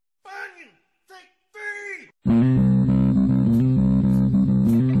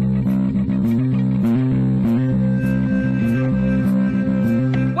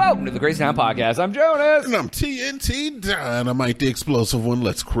Crazy Town Podcast. I'm Jonas. And I'm TNT Dynamite, the explosive one.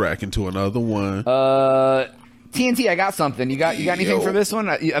 Let's crack into another one. TNT, I got something. You got anything for this one?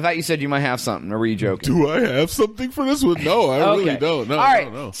 I thought you said you might have something, or were you joking? Do I have something for this one? No, I really don't. No, all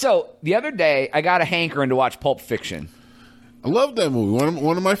right. No. So the other day, I got a hankering to watch Pulp Fiction. I love that movie.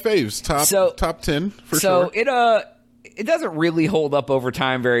 One of my faves. Top 10 for sure. So it doesn't really hold up over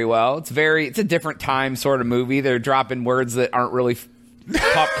time very well. It's a different time sort of movie. They're dropping words that aren't really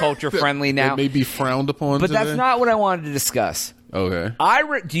pop culture friendly now. It may be frowned upon but today. That's not what I wanted to discuss. Okay.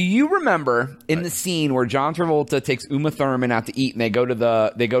 Do you remember in the scene where John Travolta takes Uma Thurman out to eat and they go to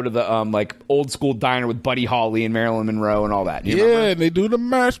the like old school diner with Buddy Holly and Marilyn Monroe and all that? Do you remember? And they do the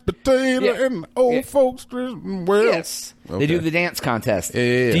mashed potato and old folks. Well, yes, okay. They do the dance contest.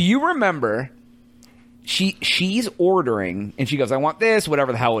 Yeah. Do you remember? She's ordering and she goes, I want this,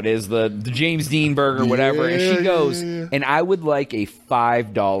 whatever the hell it is, the James Dean burger, whatever. And she goes, and I would like a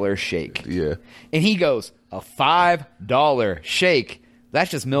 $5 shake. Yeah. And he goes, a $5 shake? That's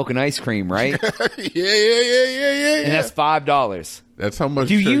just milk and ice cream, right? Yeah. And that's $5. That's how much.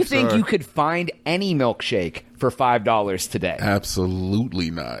 Do you think you could find any milkshake for $5 today? Absolutely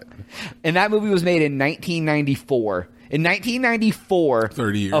not. And that movie was made in 1994. In 1994,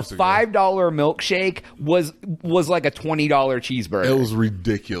 30 years a $5 milkshake was like a $20 cheeseburger. It was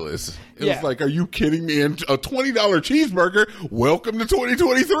ridiculous. It was like, are you kidding me? And a $20 cheeseburger, welcome to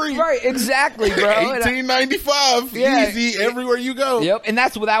 2023. Right, exactly, bro. $18.95, easy everywhere you go. Yep, and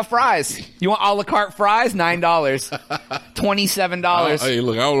that's without fries. You want a la carte fries? $9. $27. Hey,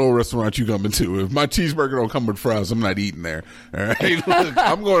 look, I don't know what restaurant you coming to. If my cheeseburger don't come with fries, I'm not eating there. All right, look,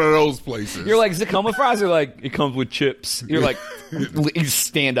 I'm going to those places. You're like, does it come with fries? They're like, it comes with chips. You're like, you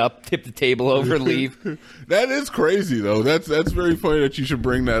stand up, tip the table over, leave. That is crazy, though. That's very funny that you should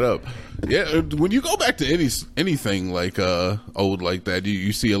bring that up. Yeah, when you go back to anything like old like that,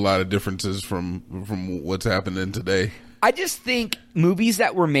 you see a lot of differences from what's happening today. I just think movies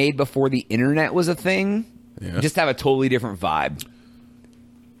that were made before the internet was a thing just have a totally different vibe.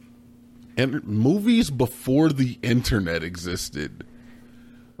 And movies before the internet existed,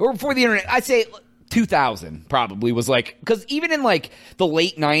 or before the internet, I'd say 2000 probably was like, because even in like the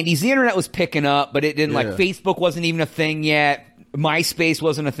late 90s, the internet was picking up, but it didn't like Facebook wasn't even a thing yet. MySpace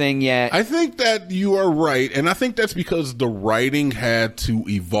wasn't a thing yet. I think that you are right, and I think that's because the writing had to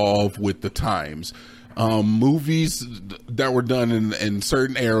evolve with the times. Movies that were done in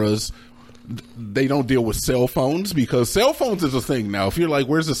certain eras, they don't deal with cell phones because cell phones is a thing now. If you're like,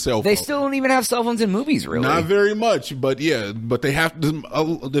 where's the cell phone? They still don't even have cell phones in movies, really. Not very much, but they have to.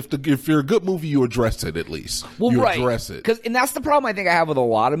 If you're a good movie, you address it at least. Well, you right. address it. And that's the problem I think I have with a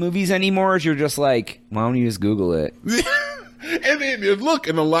lot of movies anymore is you're just like, why don't you just Google it? And then look,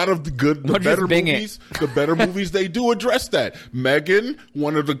 in a lot of the better movies, they do address that. Megan,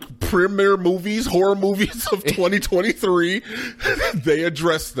 one of the premier horror movies of 2023, they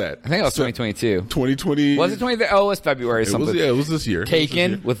addressed that. I think it was 2022. 2020. Was it 2023? Oh, it was February or something. It was this year.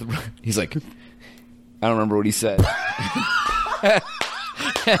 Taken with, he's like, I don't remember what he said.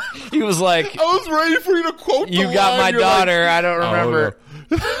 He was like, I was ready for you to quote the You got line. my daughter. I don't remember.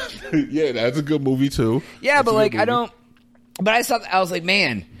 Yeah, that's a good movie too. Yeah, but like, I don't. But I was like,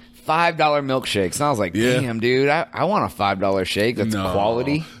 man, $5 milkshakes. And I was like, damn, dude, I want a $5 shake. That's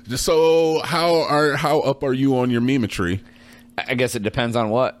quality. So how up are you on your memetry? I guess it depends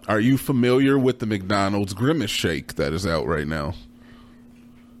on what. Are you familiar with the McDonald's Grimace Shake that is out right now?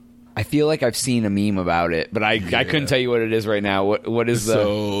 I feel like I've seen a meme about it, but I couldn't tell you what it is right now. What is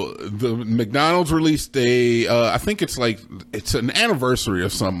So the McDonald's released I think it's an anniversary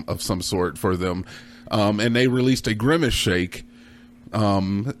of some sort for them. And they released a Grimace shake,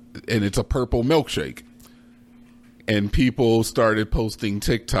 and it's a purple milkshake. And people started posting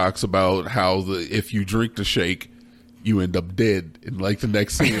TikToks about how if you drink the shake, you end up dead in like the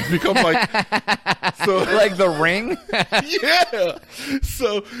next scene. It's become like like The Ring. Yeah.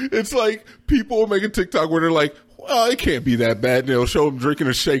 So it's like people will make a TikTok where they're like, well, it can't be that bad. And it'll show them drinking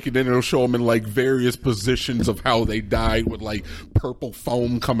a shake, and then it'll show them in like various positions of how they died with like purple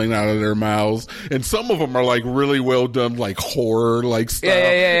foam coming out of their mouths. And some of them are like really well done, like horror like stuff.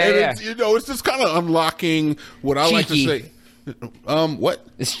 Yeah. And it's just kind of unlocking what I like to say. What?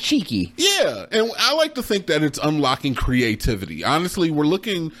 It's cheeky. Yeah. And I like to think that it's unlocking creativity. Honestly, we're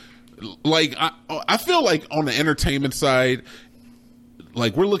looking like, I feel like on the entertainment side,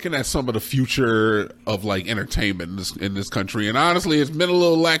 like we're looking at some of the future of like entertainment in this country, and honestly, it's been a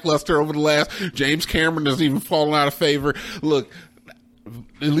little lackluster over the last. James Cameron has even fallen out of favor. Look,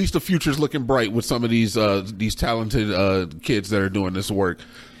 at least the future's looking bright with some of these talented kids that are doing this work.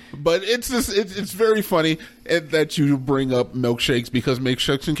 But it's just it's very funny that you bring up milkshakes because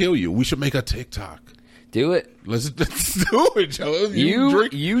milkshakes can kill you. We should make a TikTok. Do it. Let's do it, Joe.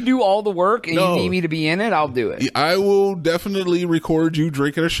 You do all the work and you need me to be in it, I'll do it. I will definitely record you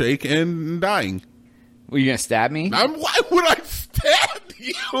drinking a shake and dying. Were you going to stab me? Why would I stab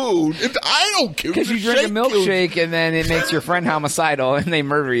you? I don't care. Because you drink a milkshake and then it makes your friend homicidal and they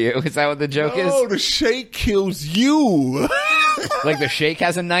murder you. Is that what the joke is? No, the shake kills you. Like the shake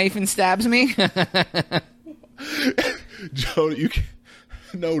has a knife and stabs me? Joe, you can't.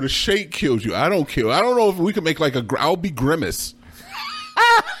 No, the shake kills you. I don't kill. I don't know if we can make like I'll be Grimace.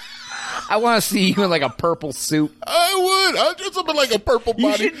 I want to see you in like a purple suit. I would. I'll dress up in like a purple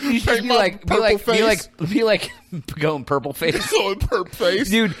body. You should be like going purple face. Going purple face,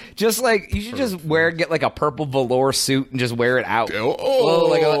 dude. Just like you should just get like a purple velour suit and just wear it out. Oh,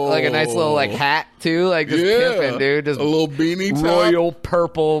 like a nice little like hat too, like just pimping, dude. Just a little beanie top. Royal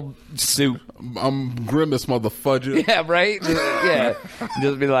purple suit. I'm Grimace, motherfudger. Yeah, right.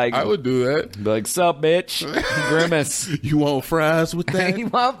 Just be like, I would do that. Be like, sup, bitch, Grimace. You want fries with that? You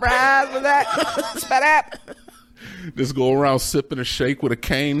want fries with that? Spat up. Just go around sipping a shake with a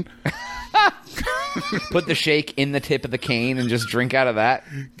cane. Put the shake in the tip of the cane and just drink out of that.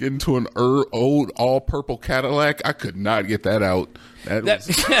 Get into an old all purple Cadillac. I could not get that out.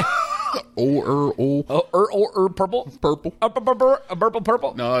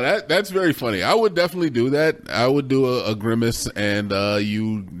 Purple. No, that's very funny. I would definitely do that. I would do a Grimace and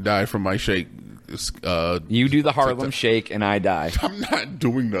you die from my shake. You do the Harlem Shake and I die. I'm not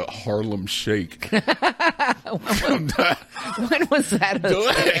doing the Harlem Shake. When was that?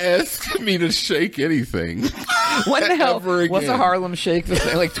 Don't ask me to shake anything. When the hell? What's a Harlem Shake?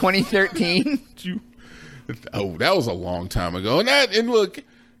 Like 2013? Oh, that was a long time ago. And look,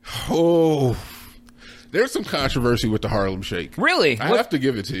 there's some controversy with the Harlem Shake. Really? I have to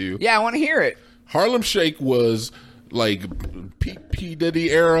give it to you. Yeah, I want to hear it. Harlem Shake was like P.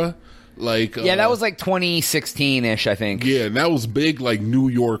 Diddy era. Like that was like 2016-ish, I think. Yeah, and that was big like New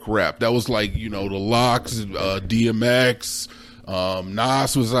York rap. That was like, the Locks, DMX,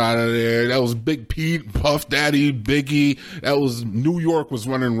 Nas was out of there. That was Big Pete, Puff Daddy, Biggie. That was New York was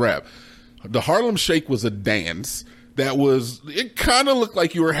running rap. The Harlem Shake was a dance it kind of looked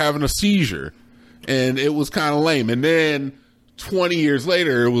like you were having a seizure, and it was kind of lame. And then 20 years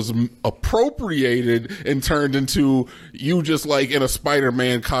later, it was appropriated and turned into you just like in a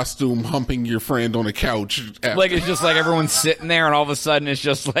Spider-Man costume humping your friend on a couch. Like it's just like everyone's sitting there and all of a sudden it's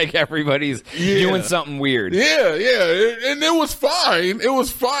just like everybody's doing something weird. Yeah. And it was fine. It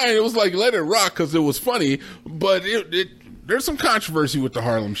was fine. It was like, let it rock because it was funny. But there's some controversy with the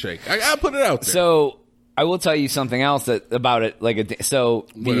Harlem Shake. I gotta put it out there. So I will tell you something else about it. Soulja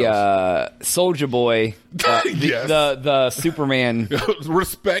Boy, yes. the Superman,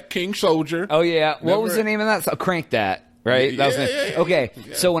 respect King Soldier. Oh yeah, what was the name of that? Crank That, right? Okay,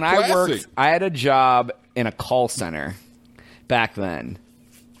 yeah. So when I worked, I had a job in a call center back then,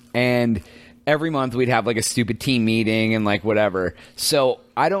 and every month we'd have like a stupid team meeting and like whatever. So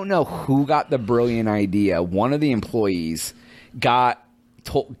I don't know who got the brilliant idea. One of the employees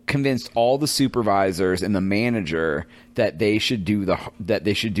convinced all the supervisors and the manager that they should do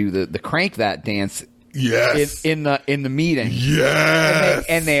the Crank That dance. Yes. In the meeting. Yes.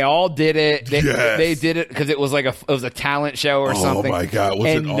 And they all did it. Yes. They did it because it was like it was a talent show or something. Oh my God. Was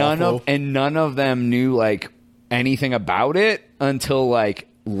it awful? None of them knew like anything about it until like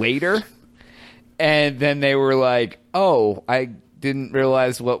later. And then they were like, "Oh, I didn't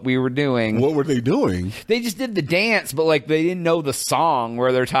realize what we were doing." What were they doing? They just did the dance, but like they didn't know the song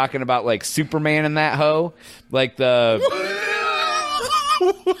where they're talking about like Superman and that hoe. Like the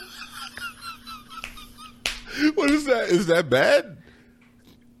What is that? Is that bad?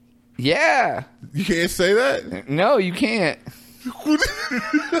 Yeah. You can't say that? No, you can't.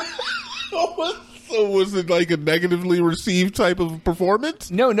 So was it like a negatively received type of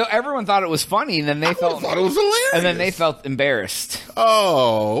performance? No, everyone thought it was funny, and then they thought it was hilarious. And then they felt embarrassed.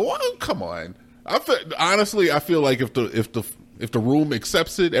 Oh, well, come on. Honestly, I feel like if the room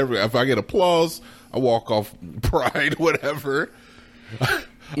accepts it, if I get applause, I walk off pride, whatever.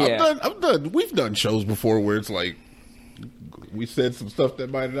 Yeah. I'm done. We've done shows before where it's like we said some stuff that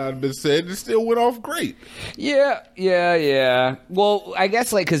might not have been said and it still went off great. Yeah. Well, I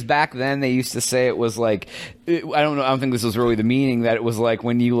guess like because back then they used to say it was like I don't think this was really the meaning, that it was like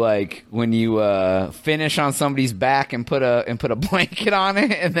when you finish on somebody's back and put a blanket on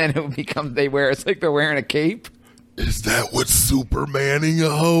it, and then it would become it's like they're wearing a cape. Is that what Supermaning a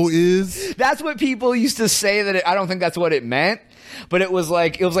hoe is? That's what people used to say. I don't think that's what it meant. But it was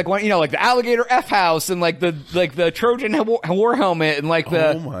like one, like the alligator F house and like the Trojan war helmet and like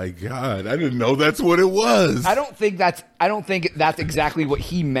the. Oh my God! I didn't know that's what it was. I don't think that's exactly what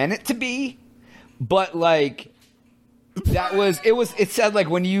he meant it to be, but like. It said like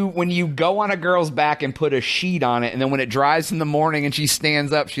when you go on a girl's back and put a sheet on it, and then when it dries in the morning and she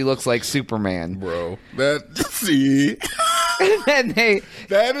stands up, she looks like Superman. Bro, see. And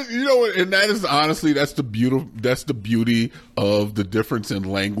that is, and that is honestly, that's the beauty of the difference in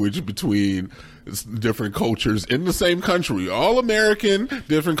language between different cultures in the same country. All American,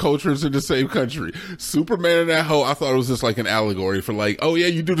 different cultures in the same country. Superman in that hoe, I thought it was just like an allegory for like, oh yeah,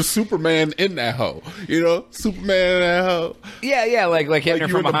 you do the Superman in that hoe. Superman in that hoe. Yeah, like hitting her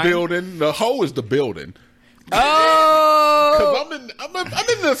from behind. The building. The hoe is the building. Oh, because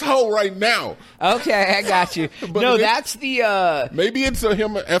I'm in this hole right now. Okay, I got you. No, that's the. Maybe it's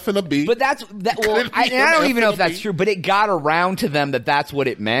him an F and a B. But that's that. Well, I don't even know if that's true. But it got around to them that's what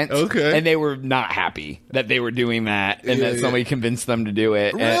it meant. Okay, and they were not happy that they were doing that, and that somebody convinced them to do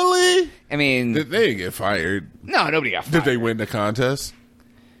it. Really? I mean, they didn't get fired. No, nobody got fired. Did they win the contest?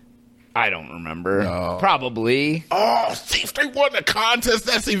 I don't remember. No. Probably. Oh, see, if they won the contest,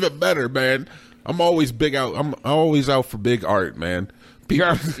 that's even better, man. I'm always out for big art, man.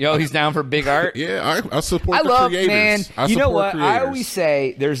 He's down for big art. Yeah, I support the creators. Man, you know what? Creators. I always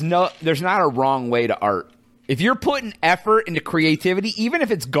say there's not a wrong way to art. If you're putting effort into creativity, even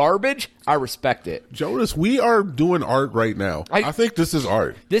if it's garbage, I respect it. Jonas, we are doing art right now. I think this is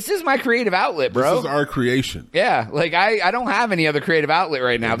art. This is my creative outlet, bro. This is our creation. Yeah, like I don't have any other creative outlet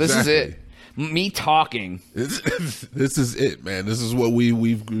right now. Exactly. This is it. Me talking. This is it, man. This is what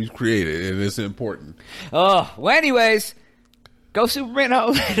we've created, and it's important. Oh, well, anyways, go Superman a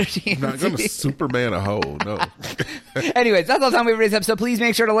hoe. I'm not going to Superman a hoe, no. Anyways, that's all the time we have for today's episode. Please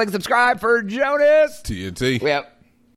make sure to like and subscribe for Jonas. TNT. Yep.